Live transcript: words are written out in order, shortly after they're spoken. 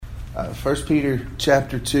1 Peter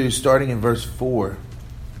chapter 2, starting in verse 4.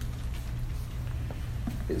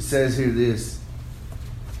 It says here this: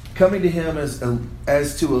 coming to him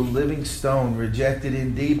as to a living stone, rejected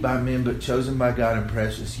indeed by men, but chosen by God and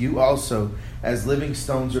precious. You also, as living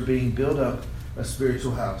stones, are being built up a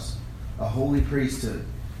spiritual house, a holy priesthood,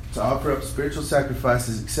 to offer up spiritual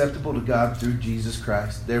sacrifices acceptable to God through Jesus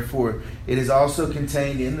Christ. Therefore, it is also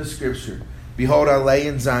contained in the Scripture, behold, I lay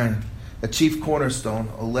in Zion a chief cornerstone,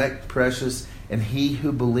 elect, precious, and he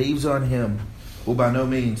who believes on him will by no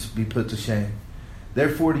means be put to shame.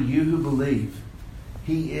 Therefore, to you who believe,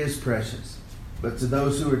 he is precious. But to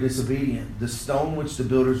those who are disobedient, the stone which the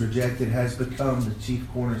builders rejected has become the chief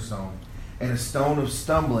cornerstone, and a stone of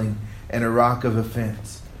stumbling and a rock of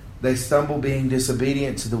offense. They stumble, being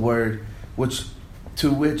disobedient to the word,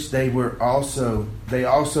 to which they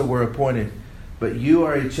also were appointed. But you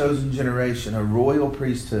are a chosen generation, a royal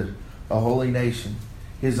priesthood, a holy nation,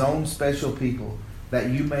 his own special people, that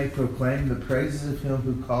you may proclaim the praises of him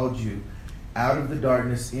who called you out of the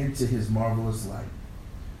darkness into his marvelous light,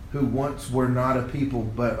 who once were not a people,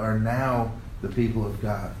 but are now the people of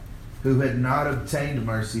God, who had not obtained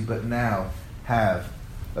mercy, but now have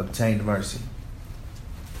obtained mercy.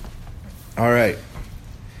 All right.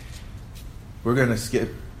 We're going to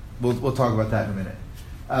skip. We'll talk about that in a minute.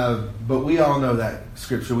 But we all know that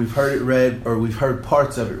scripture. We've heard it read, or we've heard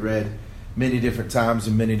parts of it read many different times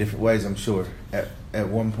in many different ways, I'm sure, at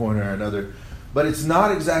one point or another. But it's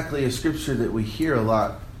not exactly a scripture that we hear a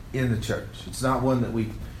lot in the church. It's not one that we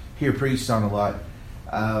hear preached on a lot.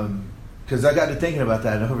 Because I got to thinking about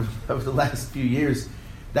that over the last few years.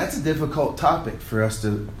 That's a difficult topic for us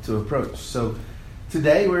to approach. So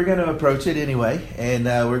today we're going to approach it anyway, and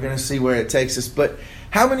we're going to see where it takes us. But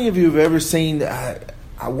how many of you have ever seen,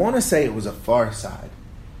 I want to say it was a Far Side.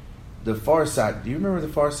 The Far Side. Do you remember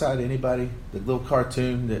the Far Side? Anybody? The little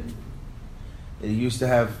cartoon that it used to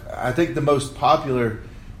have. I think the most popular,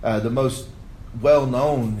 the most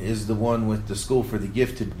well-known is the one with the School for the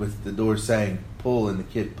Gifted, with the door saying pull and the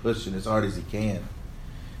kid pushing as hard as he can,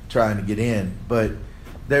 trying to get in. But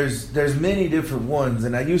there's many different ones,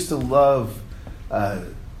 and I used to love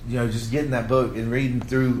just getting that book and reading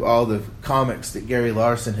through all the comics that Gary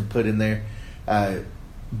Larson had put in there.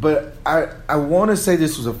 But I want to say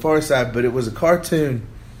this was a Far Side, but it was a cartoon,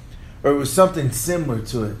 or it was something similar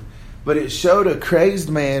to it. But it showed a crazed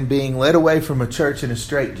man being led away from a church in a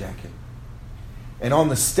straitjacket. And on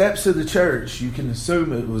the steps of the church, you can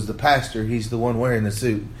assume it was the pastor. He's the one wearing the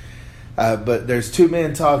suit. But there's two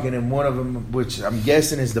men talking, and one of them, which I'm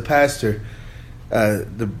guessing is the pastor,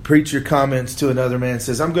 the preacher comments to another man,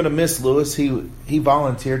 says, "I'm going to miss Lewis. He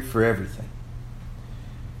volunteered for everything."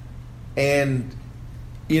 And,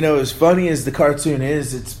 as funny as the cartoon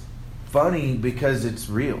is, it's funny because it's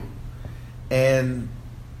real. And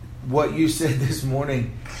what you said this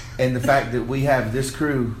morning, and the fact that we have this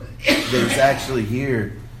crew that's actually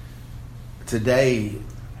here today,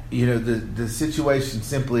 the situation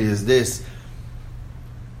simply is this.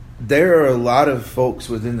 There are a lot of folks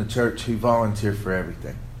within the church who volunteer for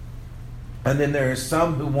everything. And then there are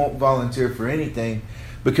some who won't volunteer for anything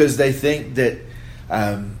because they think that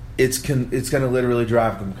it's going to literally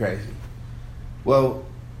drive them crazy. Well,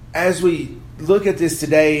 as we look at this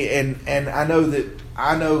today, and I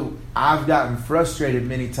know I've gotten frustrated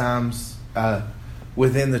many times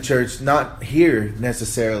within the church, not here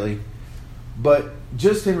necessarily, but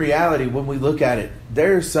just in reality, when we look at it,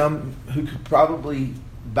 there are some who could probably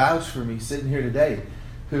vouch for me sitting here today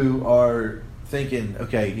who are thinking,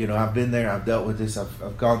 okay, I've been there, I've dealt with this,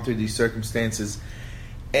 I've gone through these circumstances.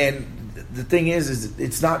 And the thing is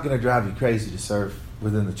it's not going to drive you crazy to serve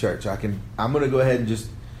within the church. I'm going to go ahead and just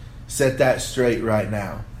set that straight right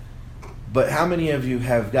now. But how many of you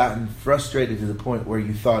have gotten frustrated to the point where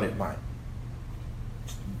you thought it might?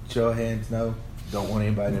 Show of hands, no. Don't want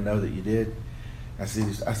anybody to know that you did. I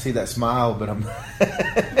see that smile, but I'm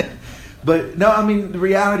but no, the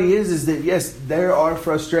reality is that yes, there are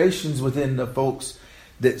frustrations within the folks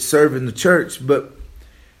that serve in the church, but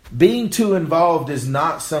being too involved is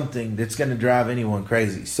not something that's going to drive anyone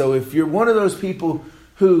crazy. So if you're one of those people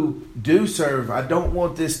who do serve, I don't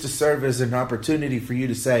want this to serve as an opportunity for you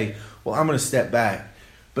to say, well, I'm going to step back.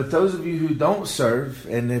 But those of you who don't serve,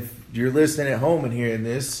 and if you're listening at home and hearing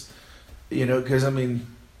this, because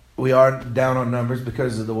we are down on numbers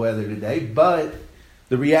because of the weather today, but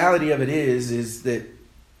the reality of it is that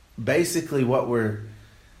basically what we're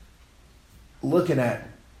looking at,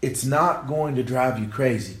 it's not going to drive you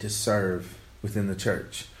crazy to serve within the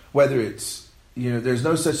church. Whether it's, there's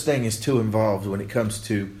no such thing as too involved when it comes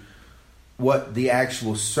to what the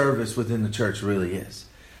actual service within the church really is.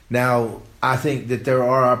 Now, I think that there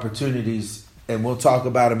are opportunities, and we'll talk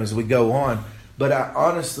about them as we go on, but I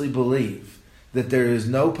honestly believe that there is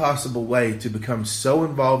no possible way to become so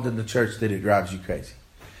involved in the church that it drives you crazy.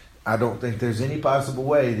 I don't think there's any possible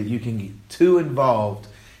way that you can get too involved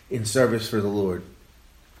in service for the Lord.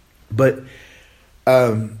 But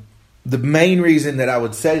the main reason that I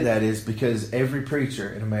would say that is because every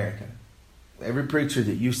preacher in America, every preacher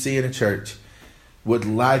that you see in a church would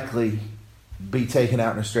likely be taken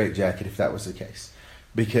out in a straitjacket if that was the case.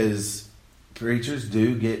 Because preachers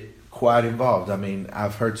do get quite involved. I mean,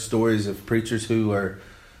 I've heard stories of preachers who are,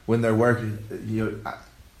 when they're working,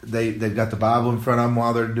 they've got the Bible in front of them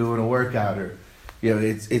while they're doing a workout, or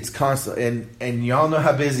it's constant. And y'all know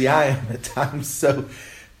how busy I am at times. So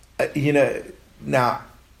now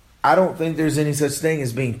I don't think there's any such thing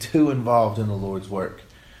as being too involved in the Lord's work.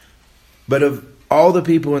 But of all the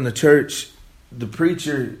people in the church, the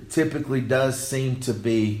preacher typically does seem to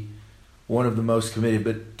be one of the most committed.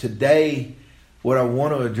 But today, what I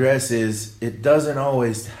want to address is it doesn't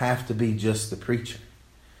always have to be just the preacher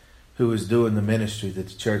who is doing the ministry that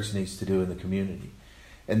the church needs to do in the community.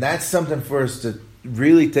 And that's something for us to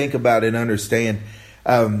really think about and understand.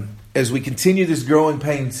 As we continue this Growing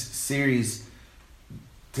Pains series,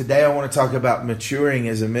 today I want to talk about maturing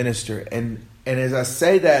as a minister. And as I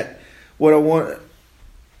say that, what I want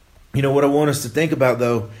us to think about,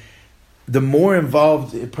 though, the more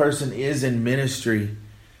involved a person is in ministry,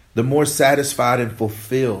 the more satisfied and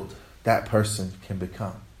fulfilled that person can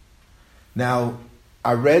become. Now,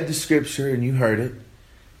 I read the scripture and you heard it.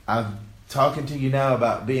 I'm talking to you now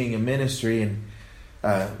about being in ministry, and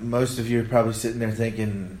most of you are probably sitting there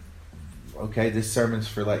thinking, okay, this sermon's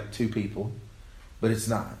for like 2 people, but it's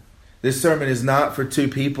not. This sermon is not for 2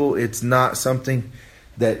 people. It's not something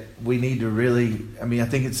that we need to really, I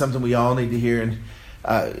think it's something we all need to hear.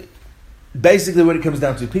 And basically what it comes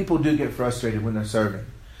down to, people do get frustrated when they're serving.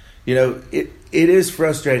 It is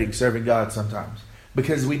frustrating serving God sometimes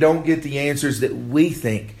because we don't get the answers that we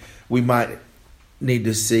think we might need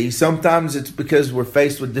to see. Sometimes it's because we're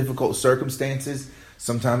faced with difficult circumstances.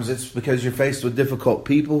 Sometimes it's because you're faced with difficult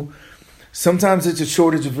people. Sometimes it's a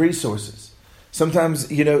shortage of resources. Sometimes,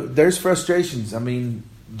 there's frustrations.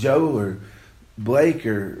 Joe or Blake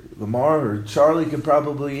or Lamar or Charlie could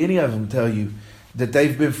probably, any of them, tell you that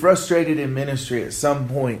they've been frustrated in ministry at some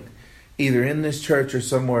point, either in this church or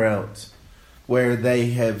somewhere else, where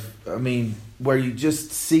they have, where you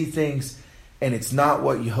just see things and it's not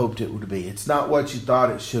what you hoped it would be. It's not what you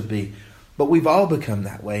thought it should be. But we've all become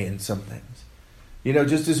that way in some things.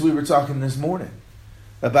 Just as we were talking this morning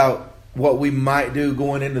about what we might do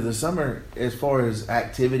going into the summer as far as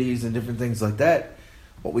activities and different things like that,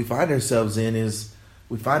 what we find ourselves in is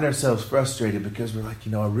we find ourselves frustrated because we're like,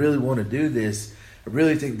 I really want to do this. I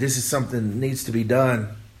really think this is something that needs to be done.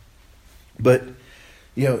 But,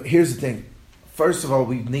 here's the thing. First of all,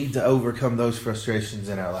 we need to overcome those frustrations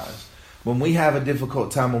in our lives. When we have a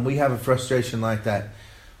difficult time, when we have a frustration like that,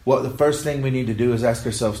 the first thing we need to do is ask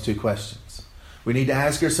ourselves 2 questions. We need to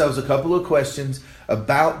ask ourselves a couple of questions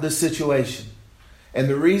about the situation. And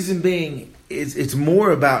the reason being is it's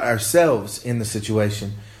more about ourselves in the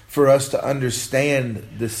situation for us to understand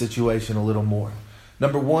the situation a little more.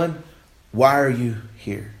 Number 1, why are you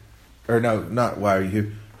here? Or no, not why are you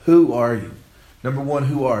here. Who are you? Number 1,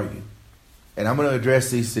 who are you? And I'm going to address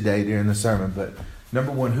these today during the sermon, but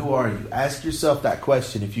number 1, who are you? Ask yourself that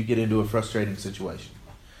question if you get into a frustrating situation.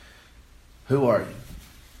 Who are you?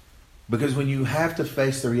 Because when you have to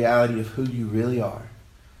face the reality of who you really are,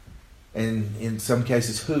 and in some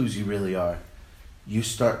cases whose you really are, you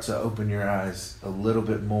start to open your eyes a little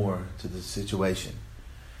bit more to the situation.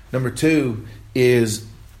 Number 2 is,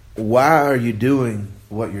 why are you doing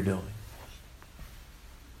what you're doing?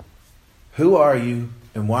 Who are you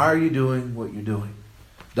and why are you doing what you're doing?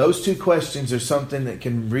 Those 2 questions are something that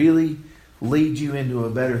can really lead you into a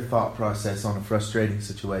better thought process on a frustrating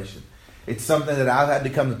situation. It's something that I've had to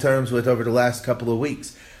come to terms with over the last couple of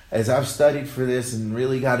weeks. As I've studied for this and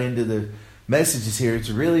really got into the messages here, it's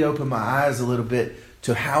really opened my eyes a little bit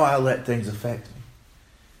to how I let things affect me.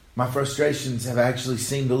 My frustrations have actually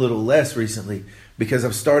seemed a little less recently because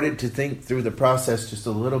I've started to think through the process just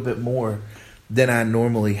a little bit more than I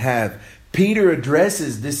normally have. Peter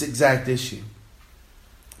addresses this exact issue.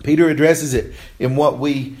 Peter addresses it in what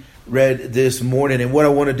we read this morning. And what I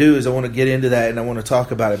want to do is I want to get into that and I want to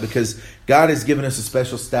talk about it because God has given us a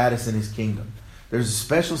special status in His kingdom. There's a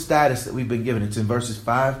special status that we've been given. It's in verses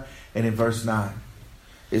 5 and in verse 9.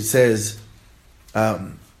 It says,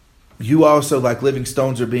 you also, like living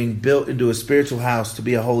stones, are being built into a spiritual house to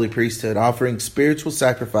be a holy priesthood, offering spiritual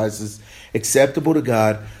sacrifices acceptable to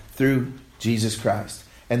God through Jesus Christ.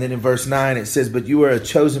 And then in verse 9 it says, but you are a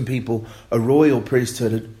chosen people, a royal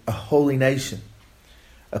priesthood, a holy nation,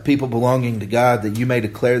 a people belonging to God, that you may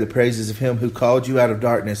declare the praises of him who called you out of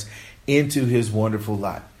darkness into his wonderful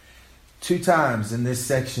light. 2 times in this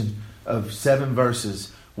section of 7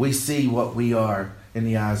 verses, we see what we are in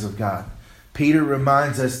the eyes of God. Peter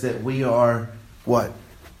reminds us that we are what?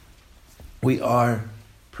 We are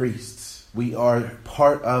priests. We are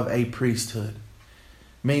part of a priesthood.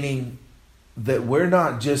 Meaning that we're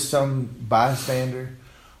not just some bystander.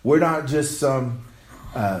 We're not just some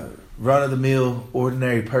run-of-the-mill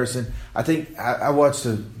ordinary person. I think I watched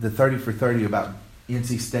the 30 for 30 about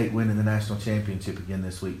NC State winning the national championship again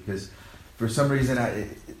this week, because for some reason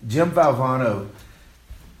Jim Valvano,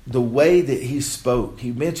 the way that he spoke,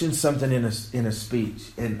 he mentioned something in a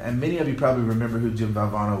speech, and many of you probably remember who Jim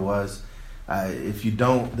Valvano was. If you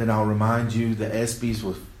don't, then I'll remind you. The ESPYs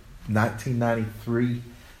was 1993,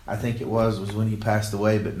 I think it was when he passed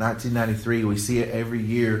away. But 1993, we see it every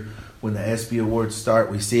year when the ESPY awards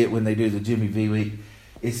start. We see it when they do the Jimmy V Week.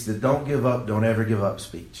 It's the "Don't give up, don't ever give up"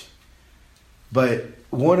 speech. But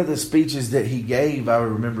one of the speeches that he gave, I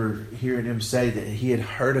remember hearing him say that he had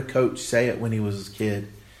heard a coach say it when he was a kid,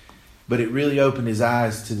 but it really opened his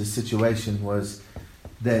eyes to the situation, was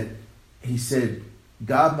that he said,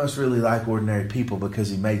 God must really like ordinary people because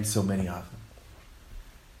he made so many of them.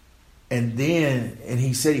 And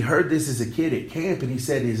he said he heard this as a kid at camp, and he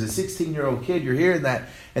said, as a 16-year-old kid, you're hearing that,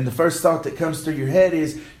 and the first thought that comes through your head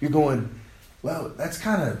is, you're going, well, that's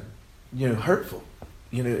kind of, hurtful.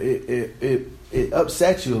 It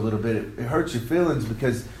upsets you a little bit. It hurts your feelings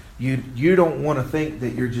because you don't want to think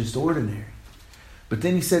that you're just ordinary. But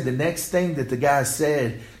then he said the next thing that the guy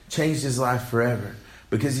said changed his life forever,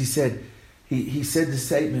 because he said he said the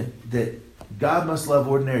statement that God must love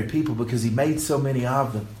ordinary people because he made so many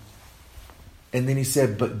of them. And then he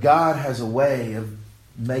said, but God has a way of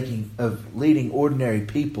leading ordinary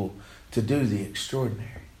people to do the extraordinary.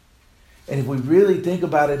 And if we really think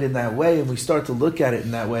about it in that way, and we start to look at it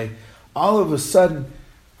in that way, all of a sudden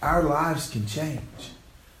our lives can change,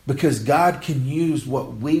 because God can use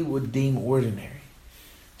what we would deem ordinary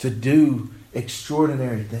to do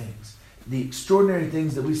extraordinary things. The extraordinary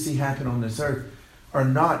things that we see happen on this earth are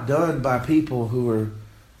not done by people who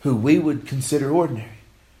we would consider ordinary,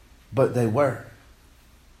 but they were.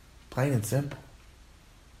 Plain and simple.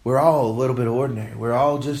 We're all a little bit ordinary. We're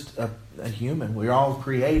all just a human. We're all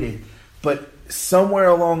created. But somewhere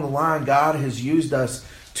along the line, God has used us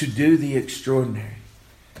to do the extraordinary.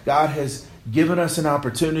 God has given us an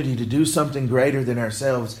opportunity to do something greater than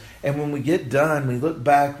ourselves. And when we get done, we look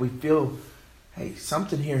back, we feel, hey,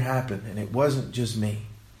 something here happened, and it wasn't just me.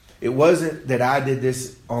 It wasn't that I did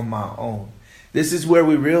this on my own. This is where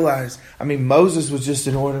we realize, Moses was just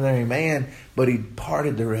an ordinary man, but he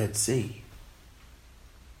parted the Red Sea.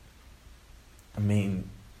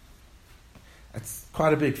 That's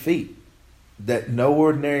quite a big feat that no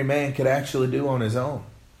ordinary man could actually do on his own.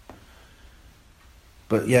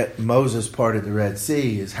 But yet Moses parted the Red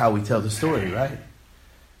Sea is how we tell the story, right?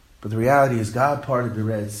 But the reality is God parted the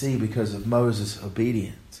Red Sea because of Moses'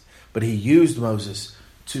 obedience. But he used Moses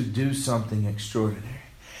to do something extraordinary.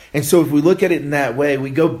 And so if we look at it in that way, we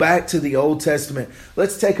go back to the Old Testament.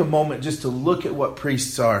 Let's take a moment just to look at what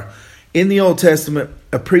priests are. In the Old Testament,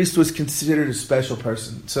 a priest was considered a special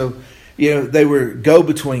person. So, they were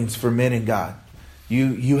go-betweens for men and God.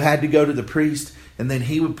 You had to go to the priest, and then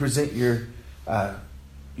he would present your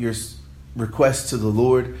request to the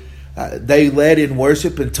Lord. They led in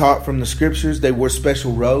worship and taught from the scriptures. They wore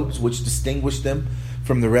special robes, which distinguished them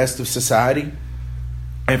from the rest of society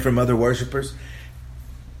and from other worshipers.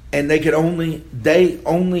 And they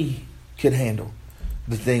only could handle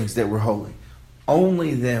the things that were holy.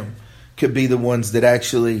 Only them could be the ones that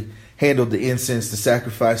actually handled the incense, the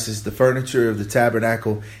sacrifices, the furniture of the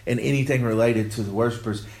tabernacle, and anything related to the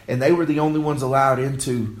worshipers. And they were the only ones allowed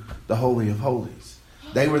into the Holy of Holies.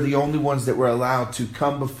 They were the only ones that were allowed to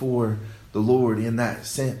come before the Lord in that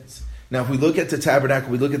sense. Now, if we look at the tabernacle,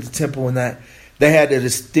 we look at the temple, and that they had a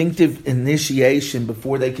distinctive initiation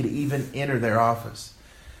before they could even enter their office.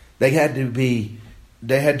 They had to be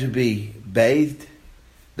bathed.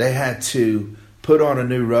 They had to put on a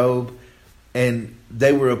new robe, and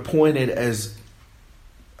they were appointed as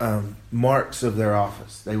marks of their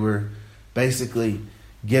office. They were basically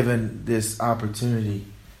given this opportunity,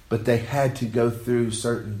 but they had to go through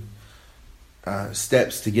certain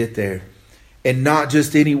steps to get there. And not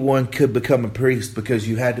just anyone could become a priest, because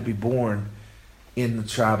you had to be born in the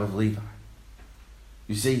tribe of Levi.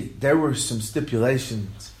 You see, there were some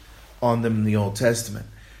stipulations on them in the Old Testament.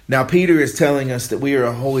 Now, Peter is telling us that we are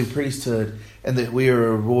a holy priesthood and that we are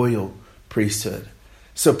a royal priesthood.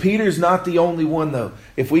 So Peter's not the only one, though.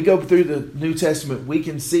 If we go through the New Testament, we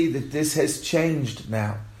can see that this has changed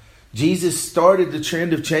now. Jesus started the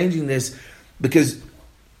trend of changing this because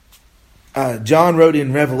John wrote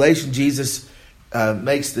in Revelation, Jesus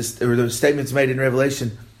makes this, or the statements made in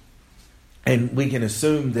Revelation, and we can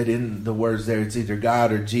assume that in the words there, it's either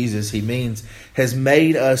God or Jesus. He means, has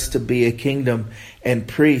made us to be a kingdom and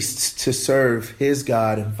priests to serve his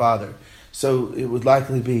God and Father. So it would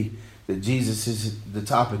likely be that Jesus is the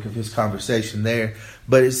topic of his conversation there.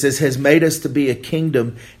 But it says, has made us to be a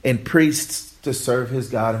kingdom and priests to serve his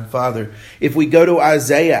God and Father. If we go to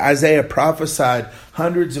Isaiah, Isaiah prophesied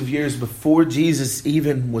hundreds of years before Jesus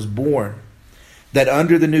even was born, that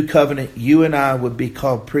under the new covenant, you and I would be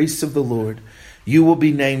called priests of the Lord. You will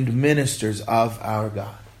be named ministers of our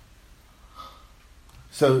God.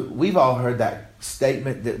 So we've all heard that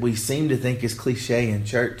statement that we seem to think is cliche in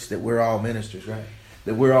church, that we're all ministers, right?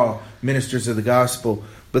 That we're all ministers of the gospel.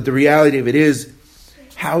 But the reality of it is,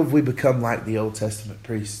 how have we become like the Old Testament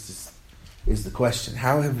priests is the question.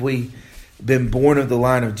 How have we been born of the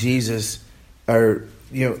line of Jesus? Or,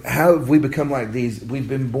 how have we become like these? We've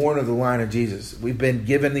been born of the line of Jesus. We've been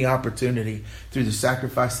given the opportunity through the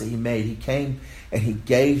sacrifice that he made. He came and he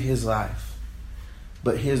gave his life.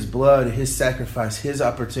 But his blood, his sacrifice, his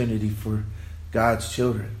opportunity for God's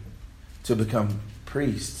children to become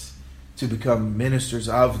priests, to become ministers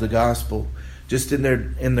of the gospel, just in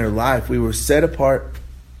their life. We were set apart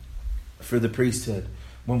for the priesthood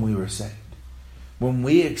when we were saved. When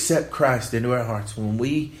we accept Christ into our hearts, when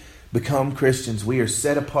we become Christians, we are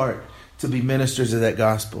set apart to be ministers of that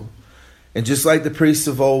gospel. And just like the priests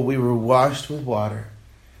of old, we were washed with water.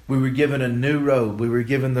 We were given a new robe. We were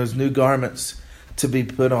given those new garments to be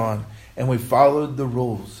put on. And we followed the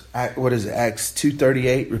rules. Acts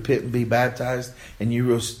 2:38, repent and be baptized, and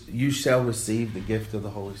you shall receive the gift of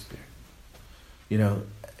the Holy Spirit.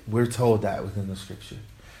 We're told that within the scripture.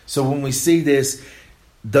 So when we see this,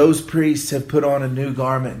 those priests have put on a new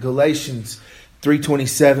garment. Galatians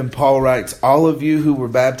 3:27, Paul writes, all of you who were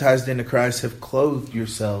baptized into Christ have clothed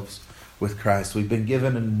yourselves with Christ. We've been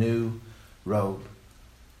given a new robe.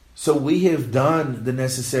 So we have done the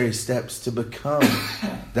necessary steps to become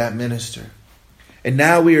that minister. And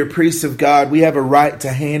now we are priests of God. We have a right to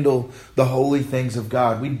handle the holy things of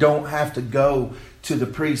God. We don't have to go to the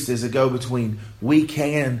priest as a go-between. We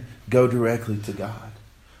can go directly to God.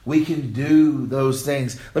 We can do those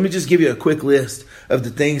things. Let me just give you a quick list of the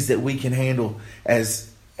things that we can handle as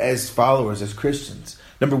followers, as Christians.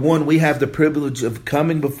 Number one, we have the privilege of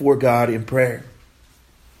coming before God in prayer.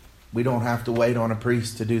 We don't have to wait on a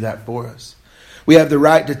priest to do that for us. We have the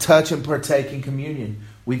right to touch and partake in communion.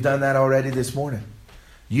 We've done that already this morning.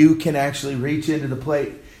 You can actually reach into the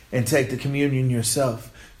plate and take the communion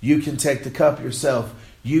yourself. You can take the cup yourself.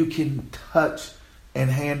 You can touch and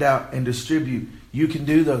hand out and distribute. You can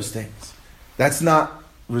do those things. That's not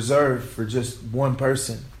reserved for just one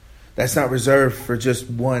person. That's not reserved for just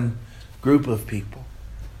one group of people.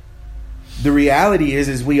 The reality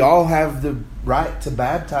is we all have the right to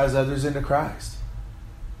baptize others into Christ.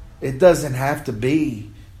 It doesn't have to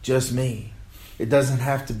be just me. It doesn't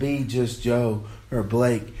have to be just Joe or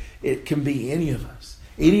Blake. It can be any of us.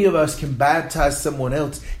 Any of us can baptize someone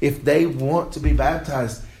else. If they want to be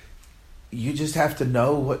baptized, you just have to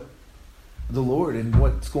know what the Lord and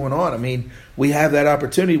what's going on. I mean, we have that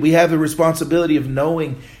opportunity. We have the responsibility of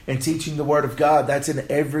knowing and teaching the Word of God. That's an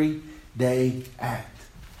everyday act.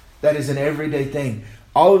 That is an everyday thing.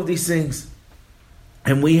 All of these things.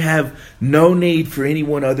 And we have no need for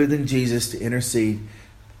anyone other than Jesus to intercede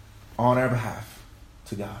on our behalf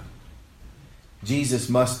to God. Jesus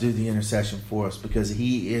must do the intercession for us because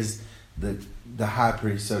he is the high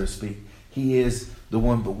priest, so to speak. He is the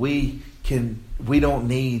one, but we don't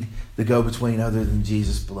need the go-between other than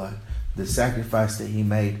Jesus' blood. The sacrifice that he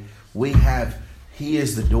made, he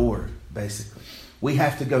is the door, basically. We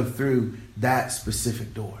have to go through that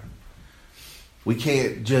specific door. We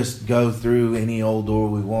can't just go through any old door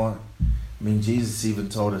we want. I mean, Jesus even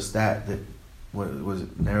told us that what was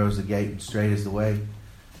it? Narrow is the gate and straight is the way,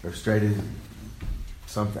 or straight is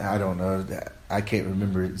something. I don't know. I can't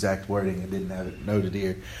remember exact wording. I didn't have it noted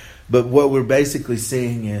here. But what we're basically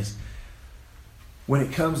seeing is, when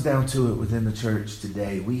it comes down to it within the church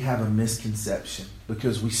today, we have a misconception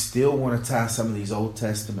because we still want to tie some of these Old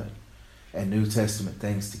Testament and New Testament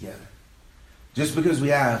things together. Just because we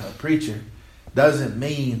have a preacher doesn't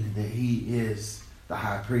mean that he is the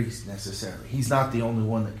high priest necessarily. He's not the only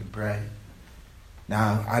one that can pray.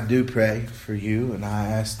 Now, I do pray for you, and I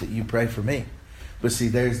ask that you pray for me. But see,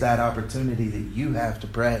 there's that opportunity that you have to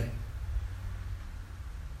pray.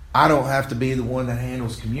 I don't have to be the one that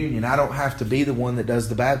handles communion. I don't have to be the one that does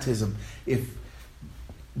the baptism. If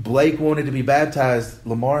Blake wanted to be baptized,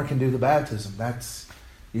 Lamar can do the baptism. That's,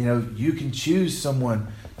 you can choose someone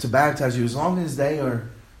to baptize you as long as they are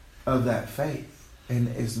of that faith.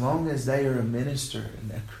 And as long as they are a minister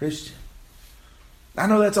and a Christian. I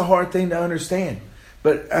know that's a hard thing to understand.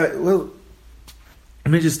 But,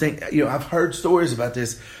 let me just think, I've heard stories about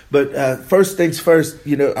this. But first things first,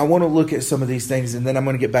 I want to look at some of these things. And then I'm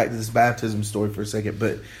going to get back to this baptism story for a second.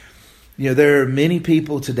 But, there are many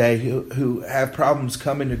people today who have problems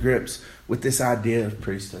coming to grips with this idea of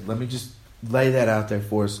priesthood. Let me just lay that out there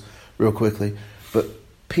for us real quickly. But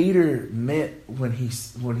Peter meant when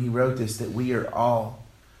he wrote this that we are all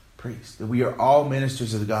priests, that we are all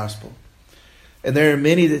ministers of the gospel. And there are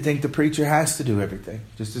many that think the preacher has to do everything,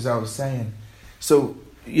 just as I was saying. So,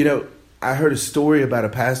 I heard a story about a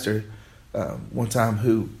pastor one time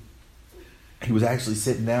who he was actually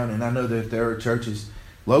sitting down, and I know that there are churches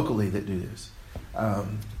locally that do this.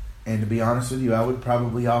 And to be honest with you, I would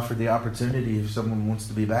probably offer the opportunity if someone wants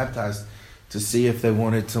to be baptized to see if they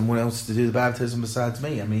wanted someone else to do the baptism besides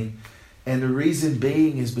me. And the reason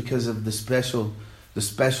being is because of the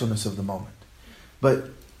specialness of the moment. But,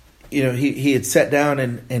 he had sat down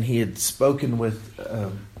and he had spoken with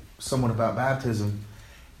someone about baptism.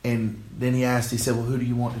 And then he said, well, who do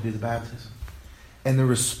you want to do the baptism? And the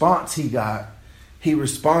response he got, it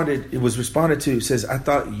was responded to, says, I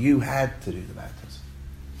thought you had to do the baptism.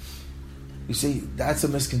 You see, that's a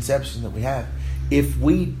misconception that we have.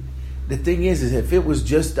 The thing is if it was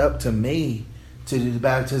just up to me to do the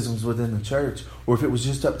baptisms within the church, or if it was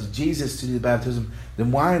just up to Jesus to do the baptism,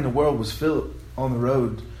 then why in the world was Philip on the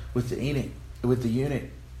road with the eunuch,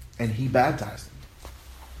 and he baptized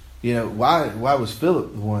him? Why was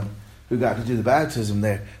Philip the one who got to do the baptism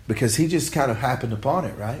there? Because he just kind of happened upon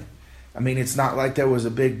it, right? It's not like there was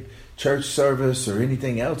a big church service or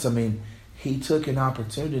anything else. He took an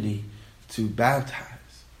opportunity to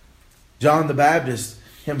baptize. John the Baptist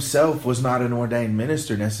himself was not an ordained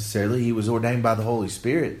minister necessarily. He was ordained by the Holy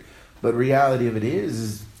Spirit. But reality of it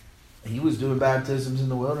is he was doing baptisms in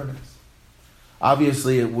the wilderness.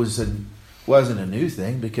 Obviously, it wasn't a new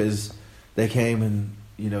thing because they came and,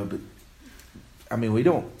 but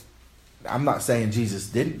I'm not saying Jesus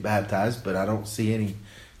didn't baptize, but I don't see any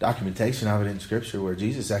documentation of it in Scripture where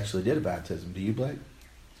Jesus actually did a baptism. Do you, Blake?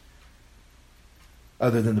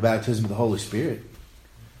 Other than the baptism of the Holy Spirit.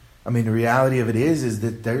 The reality of it is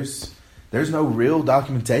that there's no real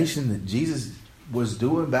documentation that Jesus was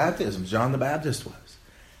doing baptisms. John the Baptist was.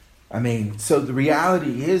 So the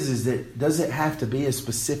reality is that does it have to be a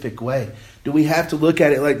specific way? Do we have to look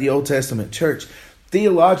at it like the Old Testament church?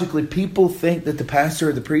 Theologically, people think that the pastor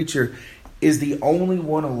or the preacher is the only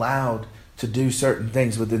one allowed to do certain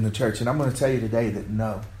things within the church. And I'm going to tell you today that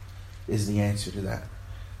no is the answer to that.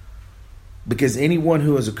 Because anyone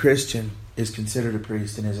who is a Christian is considered a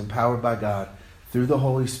priest and is empowered by God through the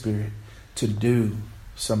Holy Spirit to do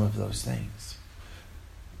some of those things.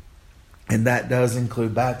 And that does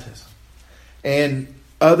include baptism. And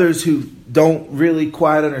others who don't really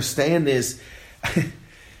quite understand this,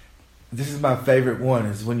 this is my favorite one,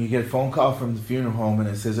 is when you get a phone call from the funeral home and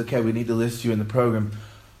it says, okay, we need to list you in the program.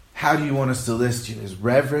 How do you want us to list you? As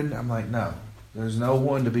Reverend? I'm like, no. There's no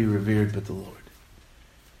one to be revered but the Lord.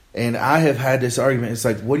 And I have had this argument. It's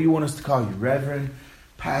like, what do you want us to call you? Reverend?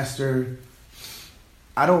 Pastor?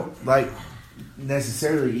 I don't like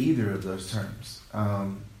necessarily either of those terms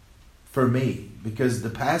for me. Because the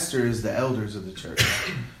pastor is the elders of the church.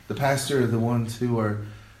 The pastor are the ones who are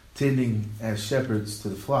tending as shepherds to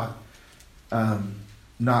the flock.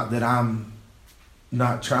 Not that I'm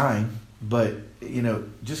not trying, but,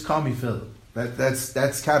 just call me Philip.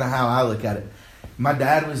 That's kind of how I look at it. My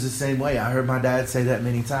dad was the same way. I heard my dad say that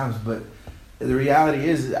many times, but the reality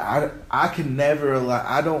is I can never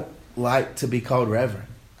I don't like to be called Reverend.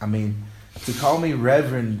 To call me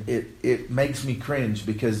Reverend, it makes me cringe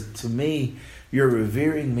because to me, you're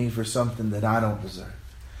revering me for something that I don't deserve.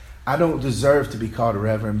 I don't deserve to be called a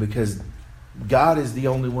Reverend because God is the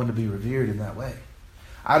only one to be revered in that way.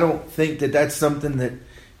 I don't think that that's something that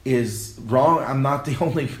is wrong. I'm not the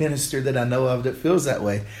only minister that I know of that feels that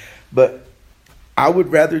way. But I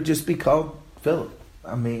would rather just be called Philip.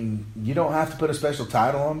 You don't have to put a special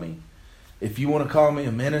title on me. If you want to call me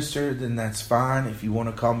a minister, then that's fine. If you want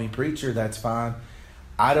to call me preacher, that's fine.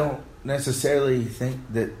 I don't necessarily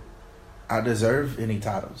think that I deserve any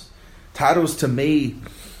titles. Titles to me,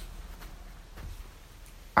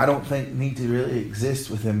 I don't think need to really exist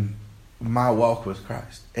within my walk with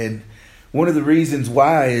Christ. And one of the reasons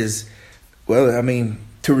why is,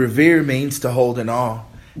 to revere means to hold in awe.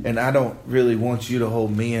 and I don't really want you to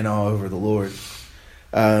hold me in awe over the Lord.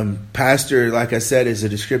 Pastor, like I said, is a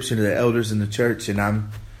description of the elders in the church, and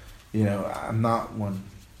I'm not one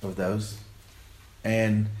of those.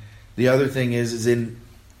 And the other thing is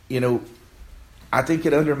I think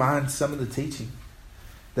it undermines some of the teaching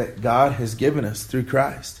that God has given us through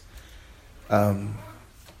Christ.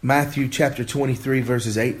 Matthew chapter 23,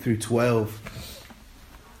 verses 8 through 12.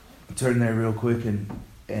 Turn there real quick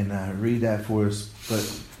and read that for us.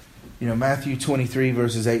 But, Matthew 23,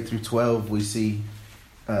 verses 8 through 12, we see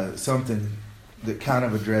something that kind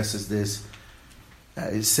of addresses this.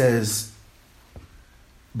 It says,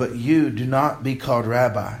 "But you do not be called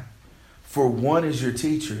rabbi, for one is your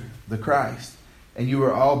teacher, the Christ, and you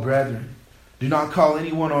are all brethren. Do not call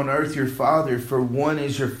anyone on earth your father, for one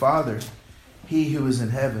is your Father, he who is in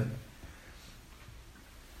heaven.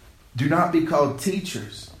 Do not be called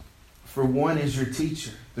teachers, for one is your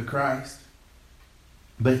teacher, the Christ.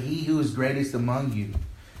 But he who is greatest among you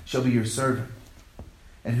shall be your servant.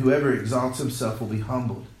 And whoever exalts himself will be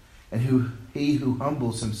humbled, and he who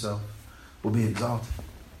humbles himself will be exalted."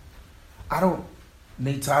 I don't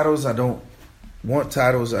need titles. I don't want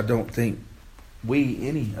titles. I don't think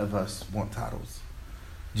any of us want titles.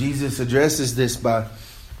 Jesus addresses this by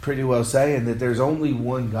pretty well saying that there's only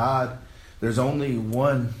one God. There's only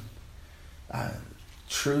one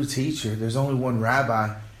true teacher. There's only one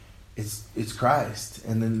rabbi. It's Christ.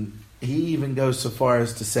 And then he even goes so far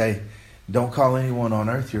as to say, don't call anyone on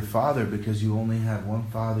earth your father, because you only have one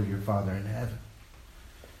Father, your Father in heaven.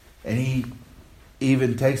 And he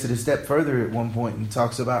even takes it a step further at one point and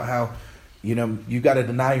talks about how, you got to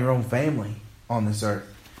deny your own family on this earth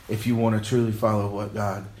if you want to truly follow what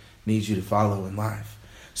God needs you to follow in life.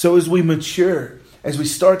 So as we mature, as we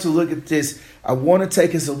start to look at this, I want to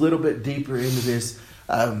take us a little bit deeper into this,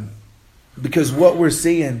 because what we're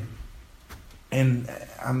seeing, and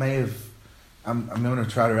I'm going to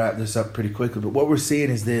try to wrap this up pretty quickly, but what we're seeing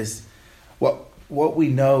is this. What we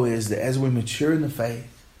know is that as we mature in the faith,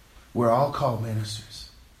 we're all called ministers.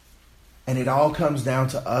 And it all comes down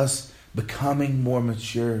to us becoming more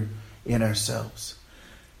mature in ourselves.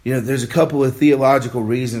 There's a couple of theological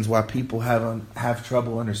reasons why people have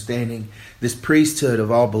trouble understanding this priesthood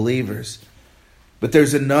of all believers. But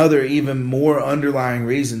there's another even more underlying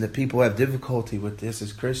reason that people have difficulty with this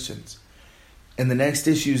as Christians. And the next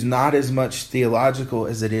issue is not as much theological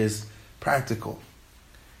as it is practical.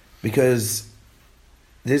 Because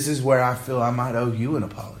this is where I feel I might owe you an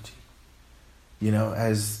apology.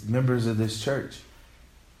 As members of this church.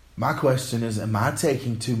 My question is, am I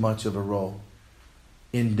taking too much of a role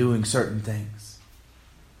in doing certain things?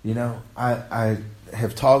 I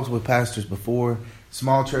have talked with pastors before.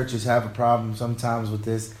 Small churches have a problem sometimes with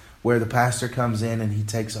this, where the pastor comes in and he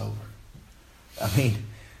takes over. I mean,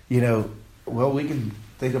 we can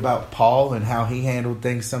think about Paul and how he handled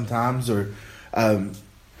things sometimes, or,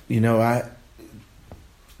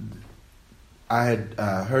 I had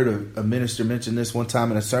heard a minister mention this one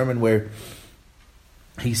time in a sermon where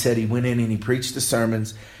he said he went in and he preached the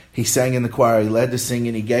sermons. He sang in the choir. He led the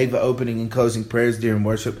singing. He gave the opening and closing prayers during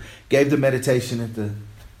worship. Gave the meditation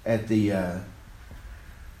at the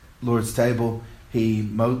Lord's table. He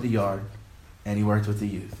mowed the yard, and he worked with the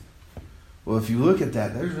youth. Well, if you look at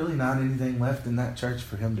that, there's really not anything left in that church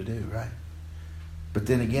for him to do, right? But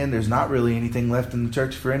then again, there's not really anything left in the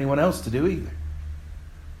church for anyone else to do either.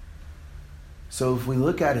 So if we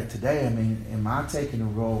look at it today, am I taking a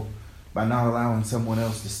role by not allowing someone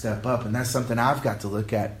else to step up? And that's something I've got to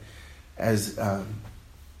look at as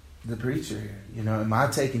the preacher here. Am I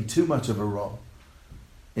taking too much of a role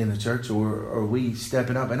in the church, or are we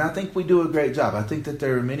stepping up? And I think we do a great job. I think that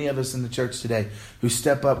there are many of us in the church today who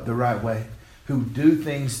step up the right way, who do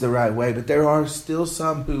things the right way. But there are still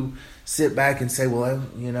some who sit back and say,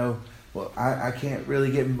 I can't really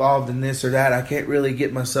get involved in this or that. I can't really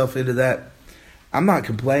get myself into that. I'm not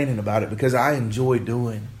complaining about it, because I enjoy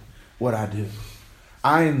doing what I do.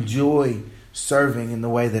 I enjoy serving in the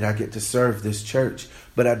way that I get to serve this church,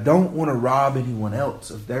 but I don't want to rob anyone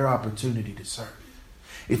else of their opportunity to serve.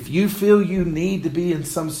 If you feel you need to be in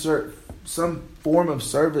some form of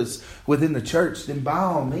service within the church, then by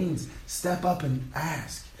all means, step up and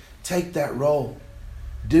ask. Take that role.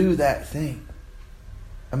 Do that thing.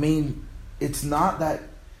 It's not that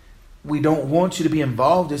we don't want you to be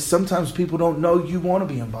involved. It's sometimes people don't know you want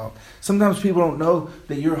to be involved. Sometimes people don't know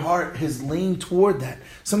that your heart has leaned toward that.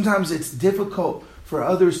 Sometimes it's difficult for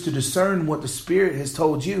others to discern what the Spirit has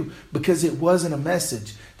told you, because it wasn't a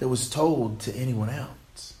message that was told to anyone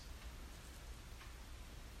else.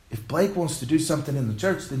 If Blake wants to do something in the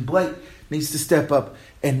church, then Blake needs to step up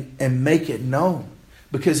and make it known,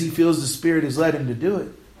 because he feels the Spirit has led him to do it.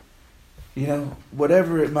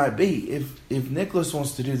 whatever it might be. If Nicholas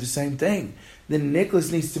wants to do the same thing, then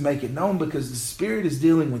Nicholas needs to make it known, because the Spirit is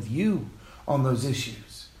dealing with you on those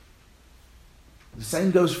issues. The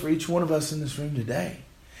same goes for each one of us in this room today.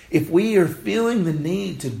 If we are feeling the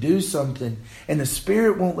need to do something and the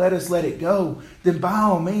Spirit won't let us let it go, then by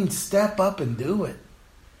all means step up and do it.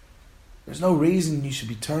 There's no reason you should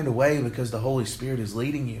be turned away because the Holy Spirit is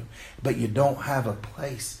leading you, but you don't have a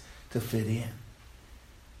place to fit in.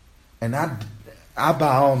 And I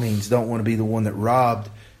by all means don't want to be the one that robbed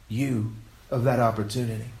you of that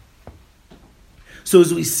opportunity. So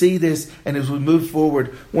as we see this and as we move forward,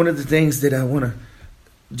 one of the things that I want to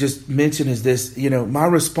just mention is this, my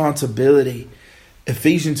responsibility.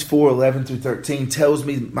 Ephesians 4:11-13 tells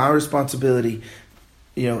me my responsibility,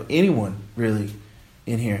 anyone really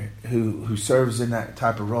in here who serves in that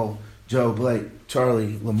type of role, Joe, Blake,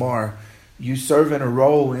 Charlie, Lamar, you serve in a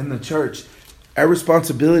role in the church. Our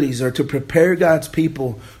responsibilities are to prepare God's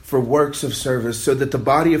people for works of service so that the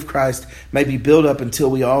body of Christ may be built up until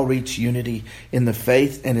we all reach unity in the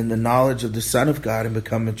faith and in the knowledge of the Son of God and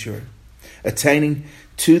become mature, attaining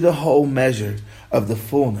to the whole measure of the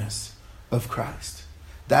fullness of Christ.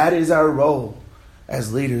 That is our role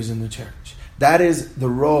as leaders in the church. That is the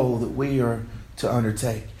role that we are to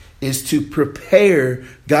undertake, is to prepare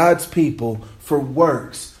God's people for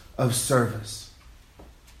works of service.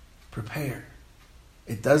 Prepare.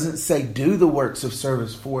 It doesn't say do the works of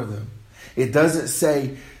service for them. It doesn't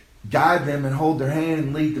say guide them and hold their hand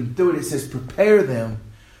and lead them through it. It says prepare them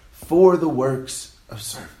for the works of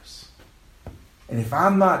service. And if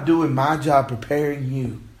I'm not doing my job preparing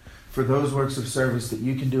you for those works of service that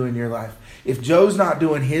you can do in your life, if Joe's not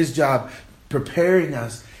doing his job preparing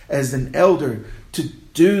us as an elder to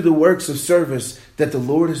do the works of service that the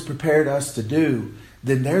Lord has prepared us to do,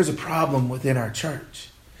 then there's a problem within our church.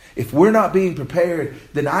 If we're not being prepared,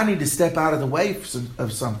 then I need to step out of the way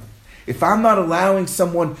of something. If I'm not allowing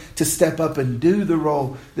someone to step up and do the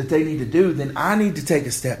role that they need to do, then I need to take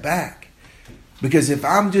a step back. Because if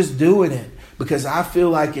I'm just doing it because I feel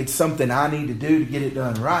like it's something I need to do to get it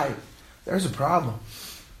done right, there's a problem.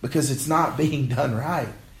 Because it's not being done right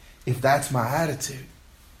if that's my attitude.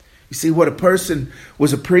 You see, what a person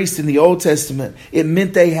was a priest in the Old Testament, it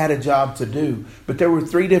meant they had a job to do. But there were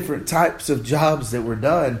 3 different types of jobs that were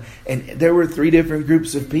done. And there were 3 different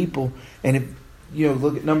groups of people. And if you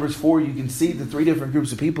look at Numbers 4, you can see the 3 different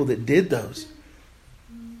groups of people that did those.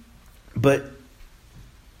 But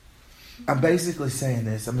I'm basically saying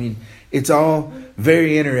this. It's all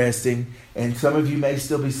very interesting. And some of you may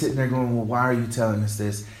still be sitting there going, well, why are you telling us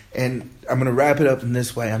this? And I'm going to wrap it up in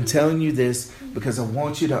this way. I'm telling you this because I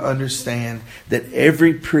want you to understand that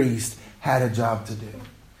every priest had a job to do.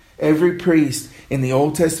 Every priest in the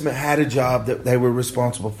Old Testament had a job that they were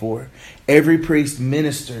responsible for. Every priest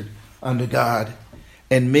ministered unto God.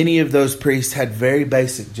 And many of those priests had very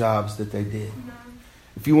basic jobs that they did.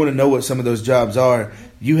 If you want to know what some of those jobs are,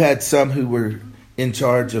 you had some who were in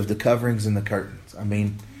charge of the coverings and the curtains.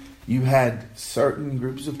 You had certain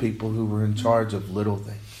groups of people who were in charge of little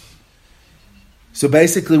things. So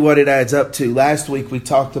basically what it adds up to, last week we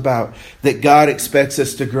talked about that God expects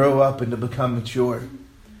us to grow up and to become mature.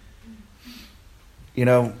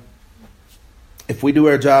 If we do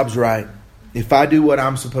our jobs right, if I do what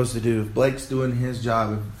I'm supposed to do, if Blake's doing his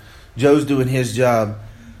job, if Joe's doing his job,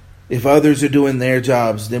 if others are doing their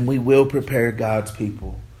jobs, then we will prepare God's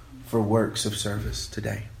people for works of service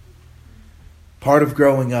today. Part of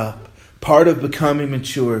growing up, part of becoming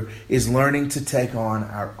mature is learning to take on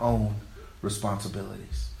our own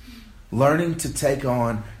responsibilities. Learning to take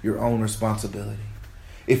on your own responsibility.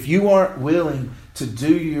 If you aren't willing to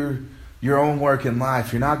do your own work in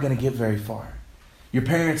life, you're not going to get very far. Your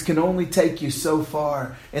parents can only take you so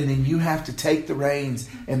far, and then you have to take the reins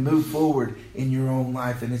and move forward in your own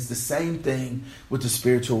life. And it's the same thing with the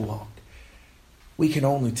spiritual walk. We can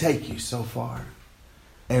only take you so far.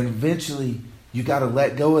 And eventually, you got to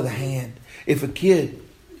let go of the hand. If a kid,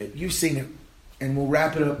 you've seen it, and we'll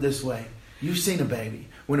wrap it up this way. You've seen a baby.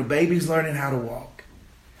 When a baby's learning how to walk,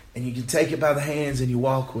 and you can take it by the hands and you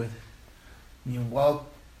walk with it. And you walk,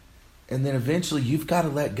 and then eventually you've got to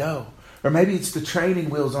let go. Or maybe it's the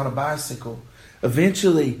training wheels on a bicycle.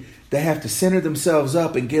 Eventually, they have to center themselves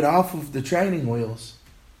up and get off of the training wheels.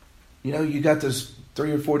 You got those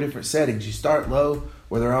 3 or 4 different settings. You start low,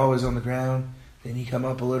 where they're always on the ground. Then you come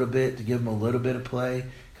up a little bit to give them a little bit of play.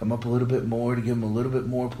 Come up a little bit more to give them a little bit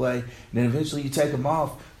more play. And then eventually you take them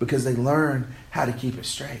off because they learn how to keep it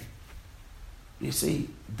straight. You see,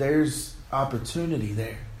 there's opportunity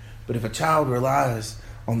there. But if a child relies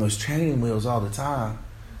on those training wheels all the time,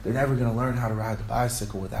 they're never going to learn how to ride the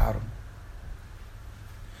bicycle without them.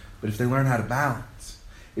 But if they learn how to balance,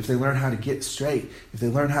 if they learn how to get straight, if they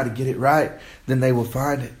learn how to get it right, then they will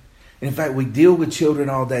find it. And in fact, we deal with children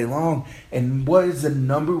all day long. And what is the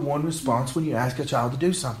number one response when you ask a child to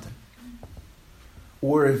do something?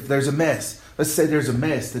 Or if there's a mess. Let's say there's a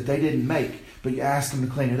mess that they didn't make, but you ask them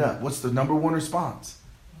to clean it up. What's the number one response?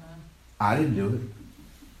 I didn't do it.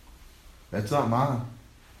 That's not mine.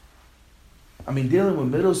 I mean, dealing with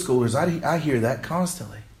middle schoolers, I hear that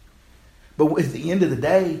constantly. But at the end of the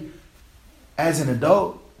day, as an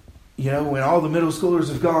adult, you know, when all the middle schoolers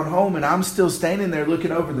have gone home and I'm still standing there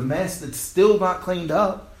looking over the mess that's still not cleaned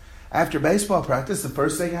up after baseball practice, the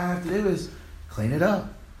first thing I have to do is clean it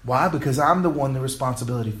up. Why? Because I'm the one the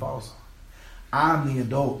responsibility falls on. I'm the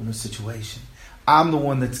adult in the situation. I'm the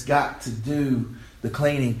one that's got to do the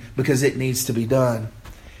cleaning because it needs to be done.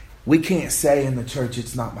 We can't say in the church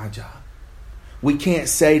it's not my job. We can't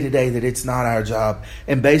say today that it's not our job.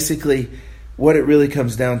 And basically, what it really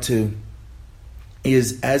comes down to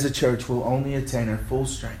is, as a church, we'll only attain our full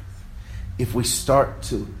strength if we start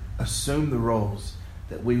to assume the roles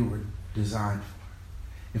that we were designed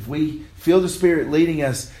for. If we feel the Spirit leading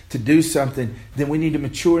us to do something, then we need to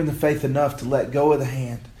mature in the faith enough to let go of the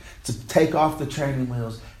hand, to take off the training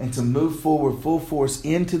wheels, and to move forward full force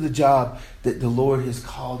into the job that the Lord has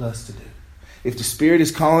called us to do. If the Spirit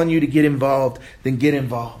is calling you to get involved, then get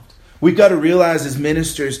involved. We've got to realize as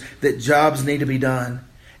ministers that jobs need to be done,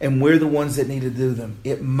 and we're the ones that need to do them.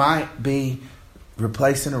 It might be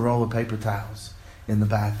replacing a roll of paper towels in the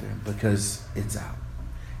bathroom because it's out.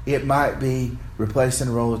 It might be replacing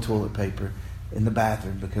a roll of toilet paper in the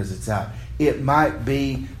bathroom because it's out. It might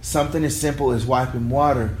be something as simple as wiping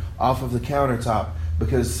water off of the countertop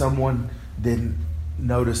because someone didn't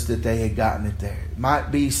notice that they had gotten it there. It might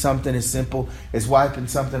be something as simple as wiping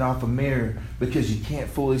something off a mirror because you can't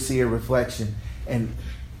fully see a reflection. And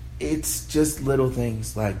it's just little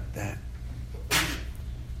things like that.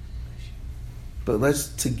 But let's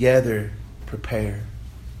together prepare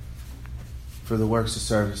for the works of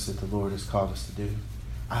service that the Lord has called us to do.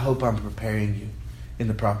 I hope I'm preparing you in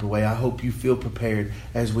the proper way. I hope you feel prepared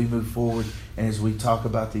as we move forward and as we talk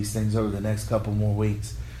about these things over the next couple more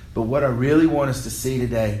weeks. But what I really want us to see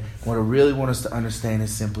today, what I really want us to understand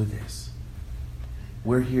is simply this.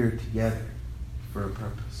 We're here together for a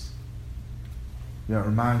purpose. You know, it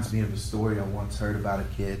reminds me of a story I once heard about a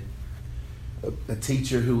kid, a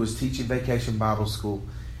teacher who was teaching Vacation Bible School,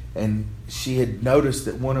 and she had noticed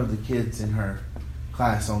that one of the kids in her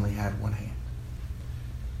class only had one hand.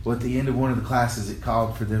 Well, at the end of one of the classes, it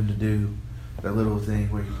called for them to do that little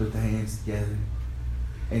thing where you put the hands together.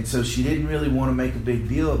 And so she didn't really want to make a big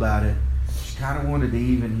deal about it. She kind of wanted to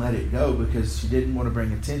even let it go because she didn't want to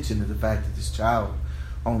bring attention to the fact that this child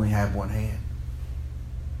only had one hand.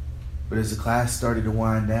 But as the class started to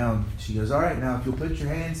wind down, she goes, all right, now if you'll put your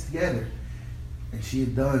hands together. And she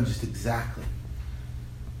had done just exactly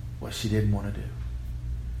what she didn't want to do.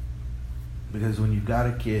 Because when you've got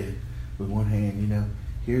a kid with one hand, you know,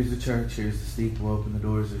 here's the church, here's the steeple, open the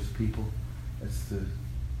doors, there's people.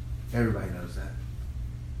 Everybody knows that.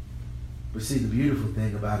 But see, the beautiful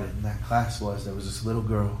thing about it in that class was there was this little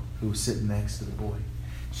girl who was sitting next to the boy.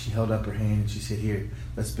 She held up her hand and she said, here,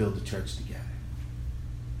 let's build the church together.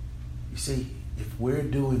 You see, if we're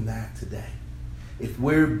doing that today, if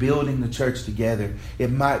we're building the church together,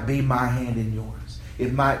 it might be my hand in yours.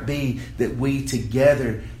 It might be that we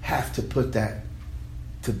together have to put that,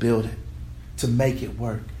 to build it, to make it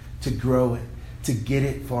work, to grow it, to get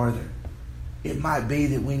it farther. It might be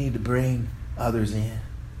that we need to bring others in.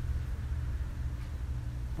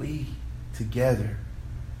 We together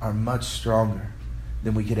are much stronger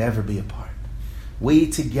than we could ever be apart. We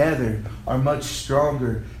together are much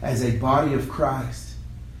stronger as a body of Christ.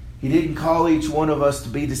 He didn't call each one of us to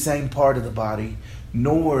be the same part of the body,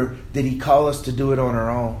 nor did He call us to do it on our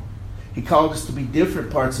own. He called us to be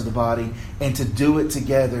different parts of the body and to do it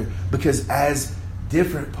together, because as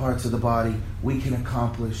different parts of the body, we can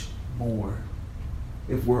accomplish more.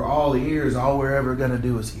 If we're all ears, all we're ever going to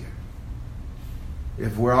do is hear.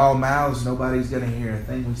 If we're all mouths, nobody's going to hear a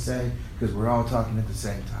thing we say because we're all talking at the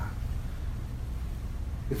same time.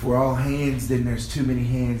 If we're all hands, then there's too many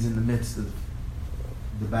hands in the midst of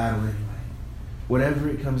the battle anyway. Whatever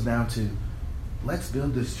it comes down to, let's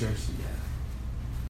build this church together.